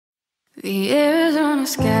The Arizona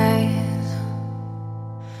skies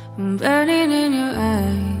burning in your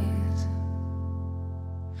eyes.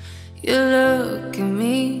 You look at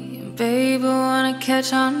me, babe, I wanna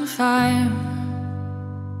catch on fire.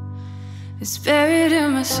 It's buried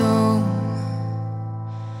in my soul,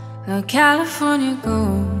 like California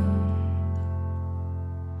gold.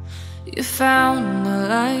 You found the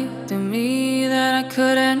light in me that I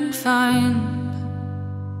couldn't find.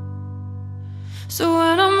 So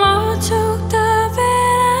when I'm all choked up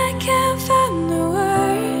and I can't find the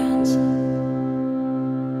words,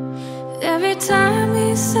 every time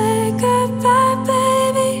we say goodbye,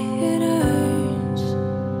 baby, it hurts.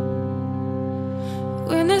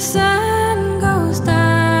 When the sun goes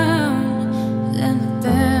down and the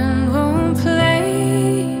band won't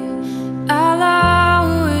play, I'll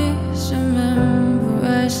always remember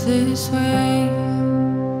us this way.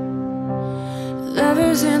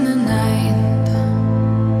 Lovers in the night,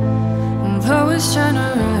 poets trying to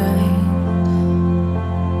write.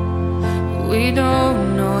 We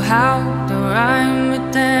don't know how to rhyme,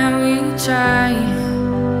 but then we try.